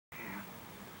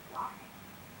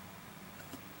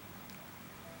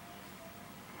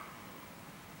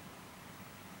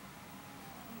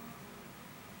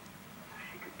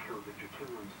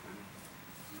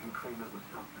claim it was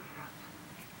self-defense.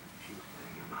 She was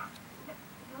setting him up.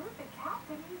 You're the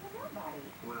captain, he's a nobody.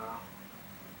 Well,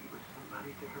 he was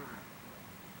somebody to her.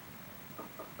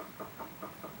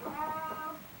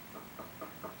 Hello?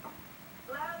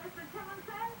 Hello, Mr.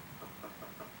 Timmonson?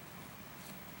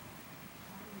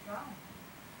 Where do you go?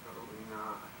 Probably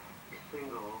not. He's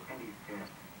single and he's dead.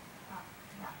 Oh,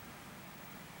 yeah.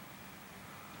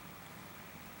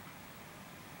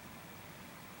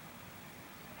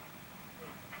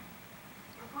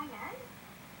 You're going in?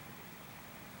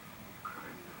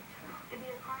 Crime nuts. It'd be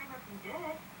a crime if you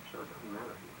did. Sure doesn't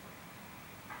matter.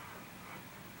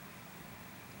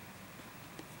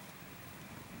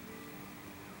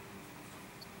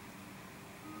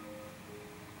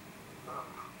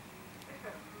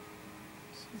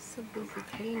 She's so busy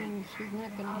painting, she's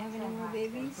not gonna have any more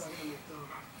babies.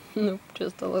 Nope,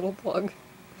 just a little plug.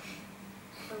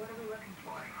 So what are we looking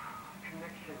for?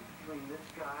 Connection between this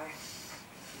guy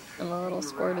And a little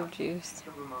squirt of juice.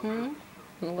 And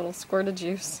a little squirt of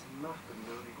juice. They must have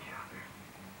known each other.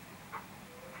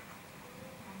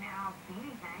 And now, see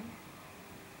anything?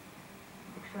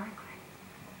 Exactly.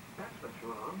 That's what's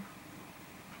wrong.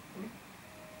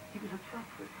 He was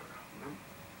obsessed with her, you know?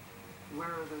 Where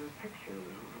are the pictures?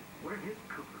 Where is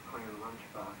Cooper playing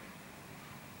lunchbox?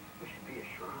 There should be a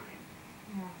shrine.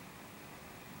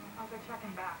 Yeah. I'll go check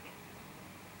him back.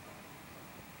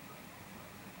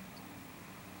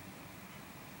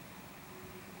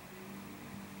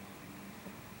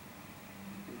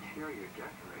 Interior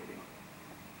decorating.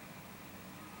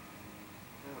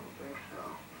 I don't think so.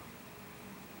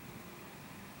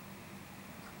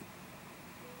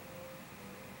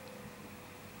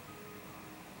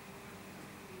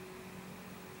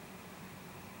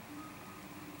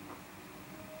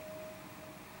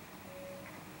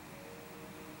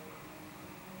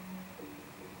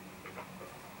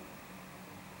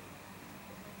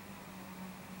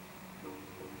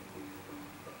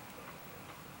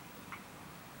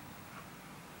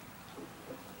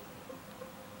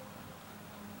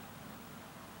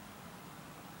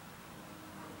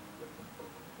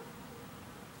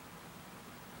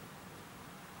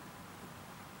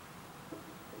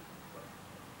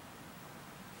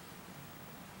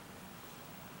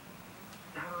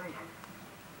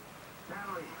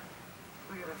 Natalie,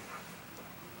 look at this.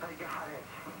 I got it.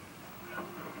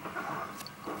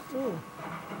 Ooh,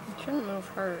 you shouldn't move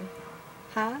her.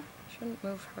 Huh? You shouldn't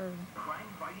move her. Crime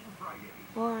Fighting Friday.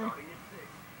 Why? Starting at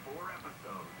 6, 4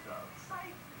 episodes of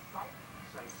Sight.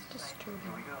 It's disturbing.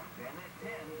 Here we go. Then at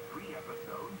 10, 3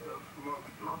 episodes of Look.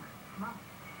 Come on.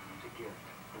 It's a gift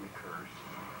and a curse.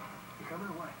 You coming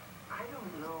or what? I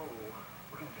don't know.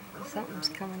 We're gonna just Something's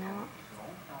coming out. some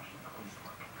old-fashioned police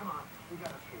work. Come on, we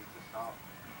got a case to solve.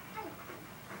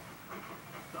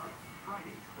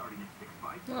 Friday starting at 6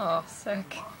 by 7. Oh, sick.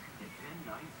 At 10,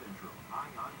 9 Central.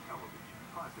 Ion Television.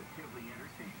 Positively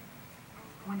entertaining.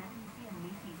 Whenever you see a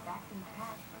Macy's backstage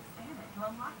pass, scan it to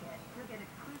unlock it. You'll get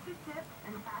exclusive tips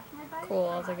and fashion advice. Cool,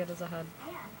 all I get is a head.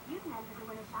 And you can enter to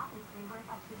win a shopping spree worth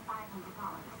up to $500.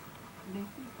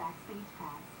 Macy's Backstage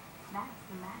Pass. That's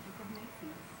the magic of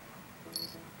Macy's.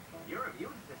 Your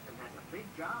immune system has a big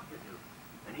job to do.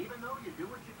 And even though you do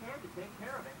what you can to take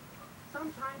care of it,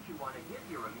 sometimes you want to give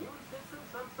your immune system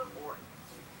some support.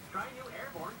 Try new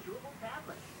airborne chewable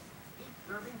tablets. Each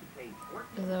serving contains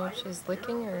 14 Is that what she's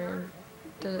licking, or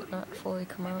did it not fully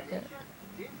come out yet?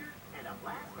 ginger, and a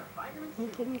blast of vitamin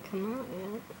It C. didn't come out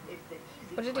yet. It's the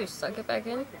easy What did you do, suck it back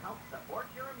in? to help support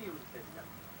your immune system.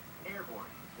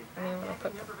 Airborne. In I mean, I'm gonna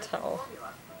put the towel.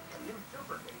 formula, and new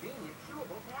super convenient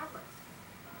chewable tablets.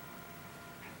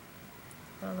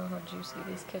 I don't know how juicy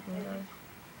these kittens are.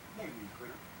 Hey, you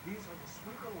critter. These are the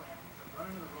sprinkler lamps that run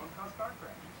into the road cause car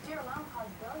crashes. Dear alone caused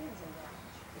billions in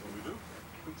damage. What do we do?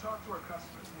 We talk to our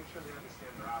customers, make sure they understand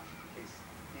their options in case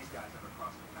these guys ever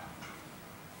cross the path.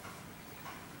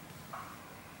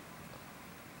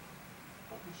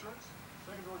 Health insurance?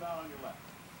 Second door down on your left.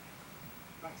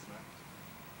 Thanks, man.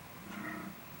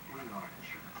 We are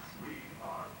insurance. We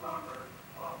are covered.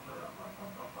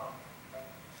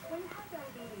 When you have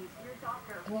diabetes, your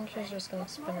doctor I think she's just gonna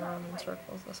spin around in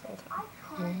circles this whole time.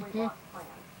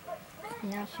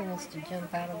 Now she wants to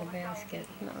jump out of the basket.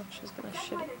 No, she's gonna That's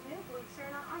shit why it. there's new Blue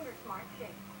Cerna Hunger Smart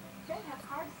Shake. They have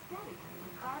carbs steady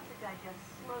with carbs that digest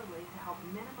slowly to help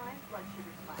minimize blood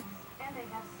sugar spikes. And they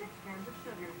have 6 grams of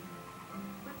sugar.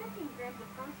 With 15 grams of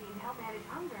protein to help manage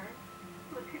hunger,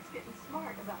 look who's getting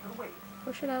smart about her weight.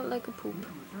 Push it out like a poop.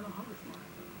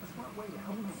 A smart way to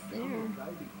help It's there.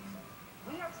 diabetes.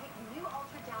 We are taking new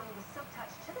Ultra Downy with Silk Touch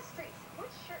to the streets.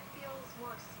 Which shirt feels more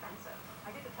expensive?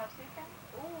 I get to touch these guys?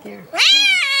 Ooh. There.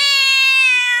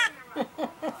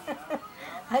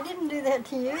 I didn't do that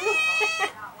to you. This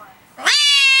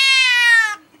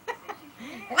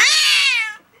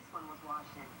one was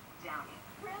washed in Downy.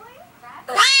 Really?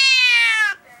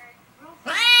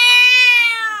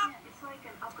 It's like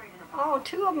an upgrade in a Oh,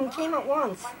 two of them came at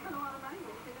once. Why spend a lot of money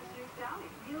when you can just use Downy?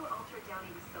 New Ultra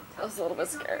Downy was so tough. That was a little bit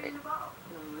scary.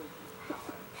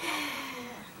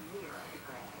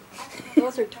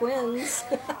 Those are twins.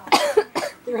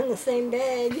 They're in the same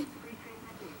bag.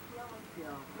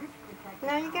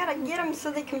 Now you gotta get them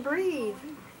so they can breathe.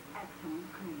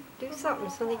 Do something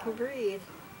so they can breathe.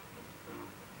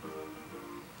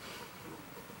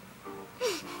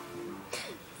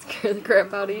 Scare the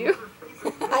crap out of you.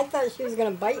 I thought she was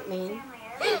gonna bite me.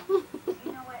 I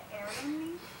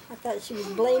thought she was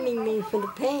blaming me for the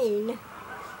pain.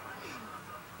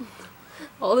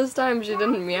 All this time she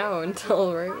didn't meow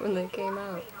until right when they came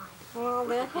out. Well,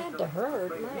 that had to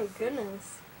hurt. My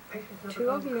goodness. Two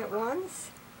of them at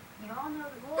once? You all know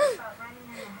the rules about running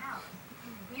in the house.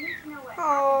 You need to know what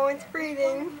Oh, it's before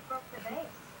breathing. you broke the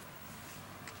vase.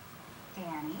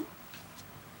 Danny,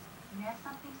 you have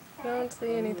something to I say? don't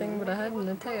see anything but a head and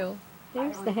a tail.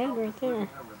 There's the head right there. The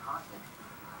window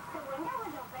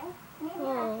was open. Maybe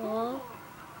Aww. I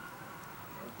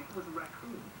think it was a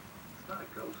raccoon. It's not a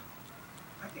ghost.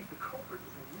 I think the culprit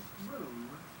is in this room.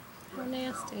 How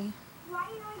nasty. Why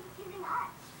are you always accusing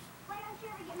us? Why don't you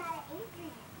ever get mad at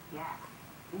Adrian? Yeah.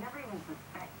 You never even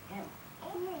suspect him.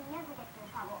 Adrian never gets in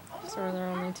trouble. So are there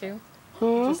only two?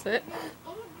 Hmm? Just it?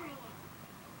 Adrian.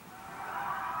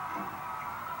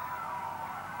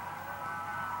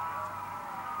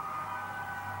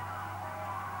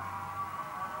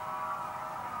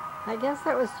 I guess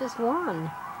that was just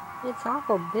one. It's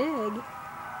awful big.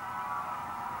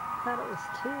 Thought it was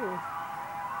two.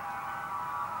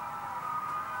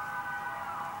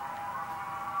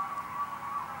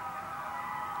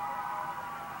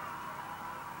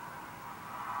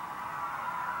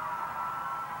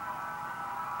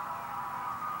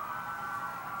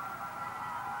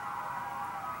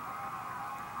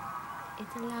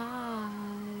 It's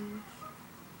alive.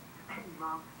 Hey,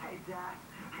 Mom. Hey, Dad.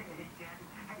 Hey, Jen.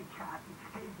 Hey, Kathy.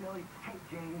 Hey, Billy. Hey,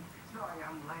 James. Sorry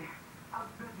I'm late. I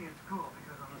was busy at school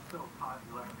because I'm so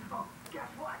popular. Oh, guess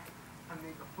what? I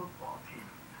made the football team.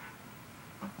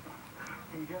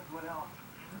 And guess what else?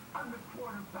 I'm the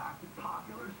quarterback, the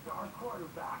popular star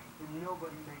quarterback. And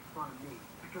nobody makes fun of me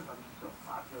because I'm so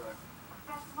popular.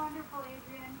 That's wonderful,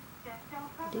 Adrian. Just don't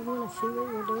Do you want to see what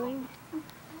we're doing?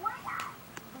 Why not?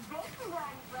 The vase is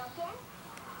already broken.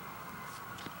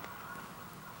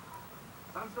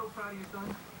 I'm so proud of you, son.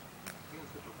 You're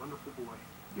such a wonderful boy.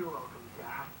 You're welcome,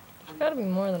 Dad. There's gotta be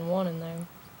more than one in there.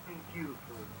 Thank you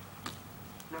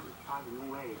for never driving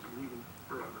away and leaving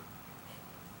forever.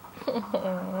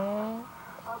 Aww.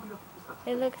 I'll be up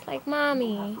to It looks like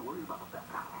mommy. Don't worry about that.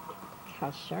 Look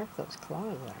how sharp those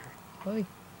claws are. Oy.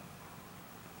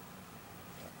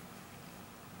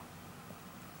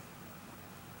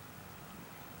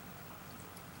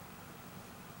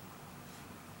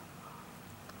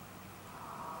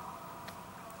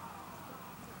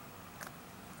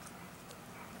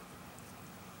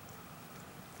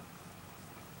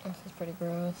 This is pretty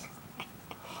gross.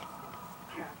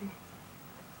 Kathy, is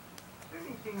there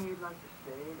anything you'd like to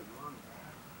say to Mom and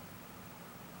Dad?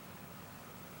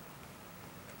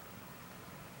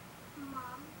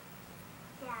 Mom,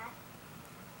 Dad,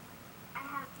 I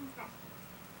have confessions.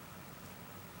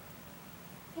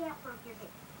 Aunt broke your vase.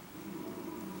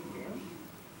 Yes?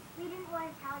 We didn't want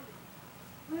to tell you.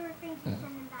 We were thinking send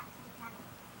them back to the kennel.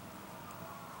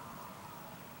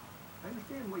 I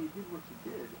understand why you did what you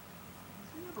did.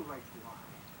 It's never right to lie.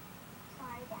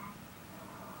 Sorry, Dad.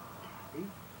 Kathy,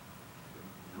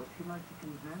 what'd you like to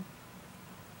convince?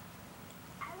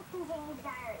 I was conveying his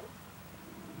diary.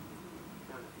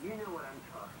 No, you know what I'm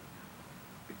talking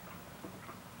about.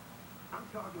 I'm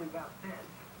talking about this.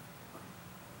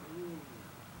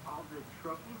 All the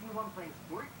trophies you won playing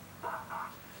sports?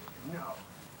 No,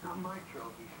 not my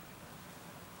trophies.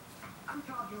 I'm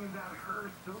talking about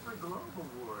her Silver Globe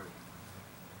Award.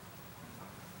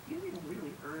 You didn't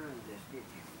really earn this, did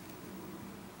you?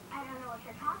 I don't know what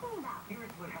you're talking about.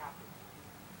 Here's what happened.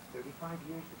 35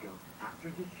 years ago,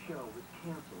 after this show was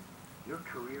canceled, your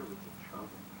career was in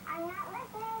trouble. I'm not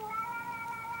listening. La, la, la,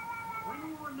 la, la, la. When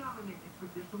you were nominated for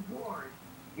this award,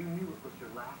 you knew it was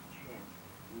your last chance,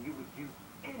 and you would do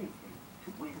anything to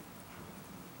win.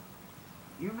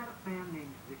 You met a fan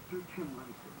named Victor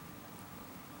Timlinson.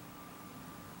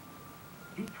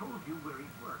 He told you where he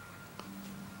worked.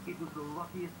 It was the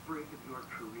luckiest break of your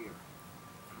career.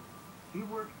 He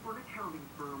worked for an accounting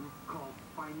firm called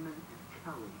Feynman and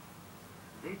Kelly.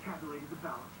 They tabulated the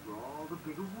ballots for all the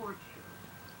big award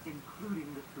shows. including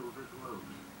the silver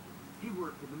globes. He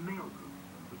worked in the mail group,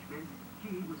 which meant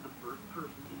he was the first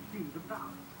person to see the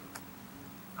ballots.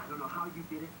 I don't know how you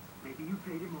did it. Maybe you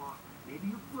paid him off.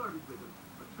 Maybe you flirted with him.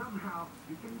 But somehow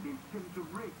you convinced him to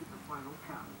rig at the final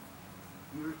count.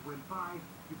 Years went by.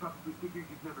 You probably figured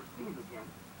you'd never see him again.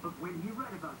 But when he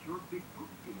read about your big book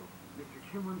deal, Mr.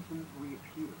 Tillinson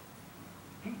reappeared.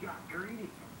 He got greedy.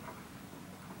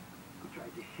 He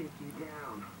tried to shake you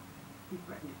down. He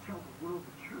threatened to tell the world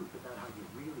the truth about how you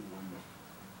really won this.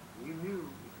 You knew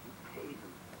if you paid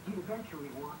him, he'd eventually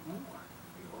want more.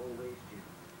 They always do.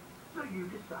 So you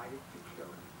decided to kill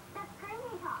him. That's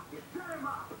crazy talk. You set him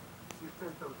up. You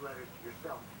sent those letters to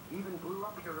yourself. Even blew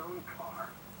up your own car.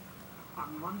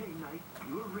 On Monday night,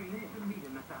 you arranged to meet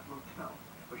him at that motel.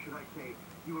 Or should I say,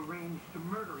 you arranged to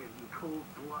murder him in cold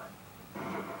blood.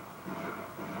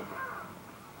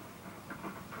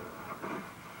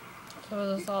 So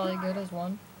is this all he good as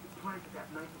one? You planted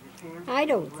that knife in his hand. I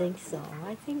don't think so.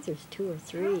 I think there's 2 or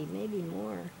 3, maybe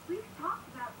more. We've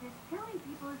talked about this. Killing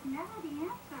people is never the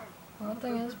answer. Well, that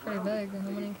thing is pretty big. How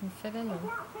many can fit in there? It's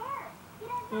not fair. He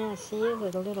doesn't Yeah, she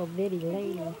is a little bitty lady.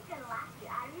 He's gonna laugh you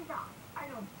out of his arms. I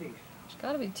don't think so. There's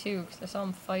gotta be 2, because I saw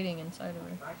him fighting inside of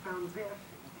her. I found this in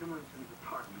Tillinson's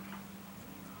apartment.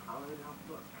 Hollowed out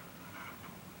book.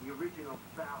 The original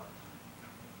ballot.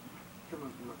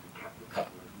 Tillinson must have kept it as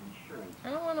an insurance. I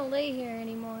don't want to lay here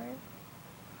anymore.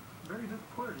 Very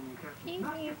disappointed in you, Captain.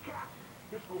 Not your cat.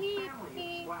 This whole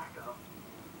family is wacko.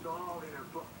 It's all in her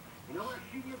book. You know where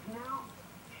she is now?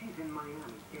 She's in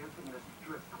Miami dancing in a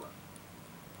strip club.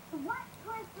 What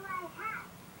choice do I have?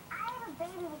 I have a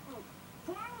baby with me.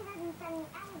 Danny doesn't send me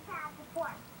any child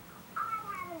support. I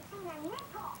haven't seen a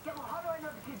nickel. Yeah, well, how do I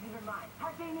know the kid's even mine?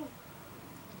 Hi, Jamie.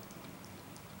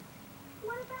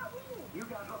 What about me? You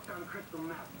got hooked on crystal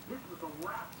meth. This was the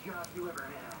last job you ever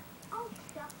had. Oh,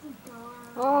 shucky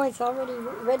dog. Oh, it's already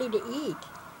ready to eat.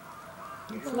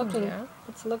 It's looking, Yeah.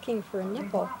 it's looking for a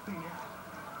nipple.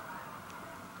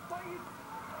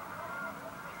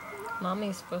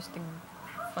 Mommy's supposed to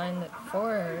find it for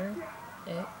her.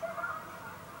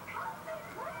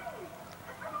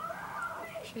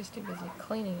 She's too busy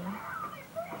cleaning it.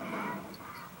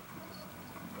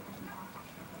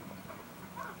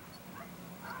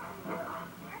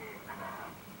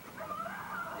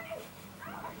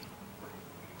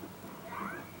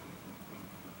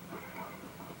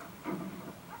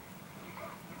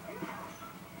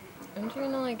 Aren't you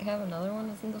gonna like have another one?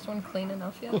 Isn't this one clean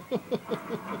enough yet? You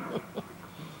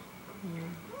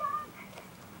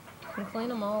can clean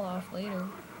them all off later.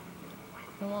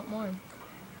 I want more.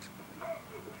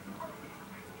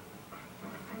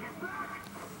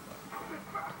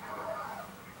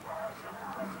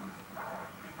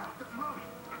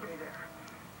 Stay there.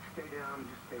 Stay down.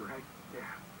 Just stay right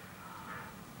there.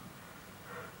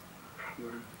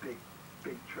 You're in big,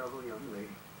 big trouble, young lady.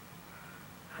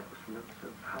 That was from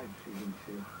episode 5, season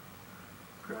 2.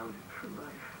 Grounded for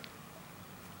life.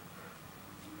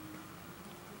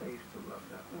 I used to love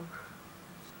that one.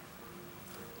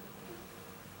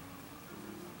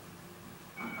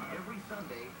 Every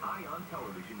Sunday, Ion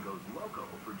Television goes loco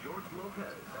for George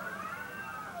Lopez.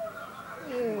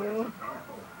 Ew.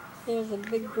 There's a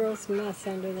big gross mess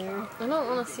under there. I don't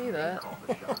want to see that. Well,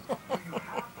 then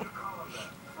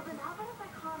how about if I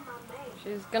call Mom May?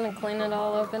 She's gonna clean it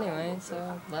all up anyway,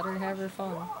 so let her have her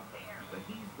fun. But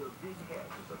he's the big head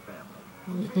of the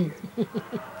family.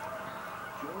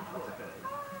 George Lopez.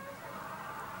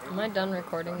 Am I done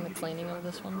recording the cleaning of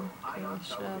this one? Maybe I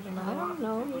should have I another. don't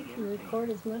know. You can record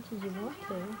as much as you want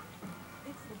to.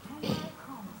 It's the Kenai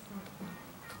Calm Center.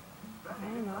 I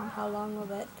don't know. How long will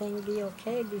that thing be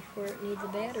okay before it needs a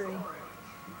battery?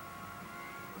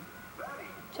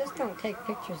 Just don't take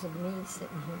pictures of me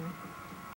sitting here.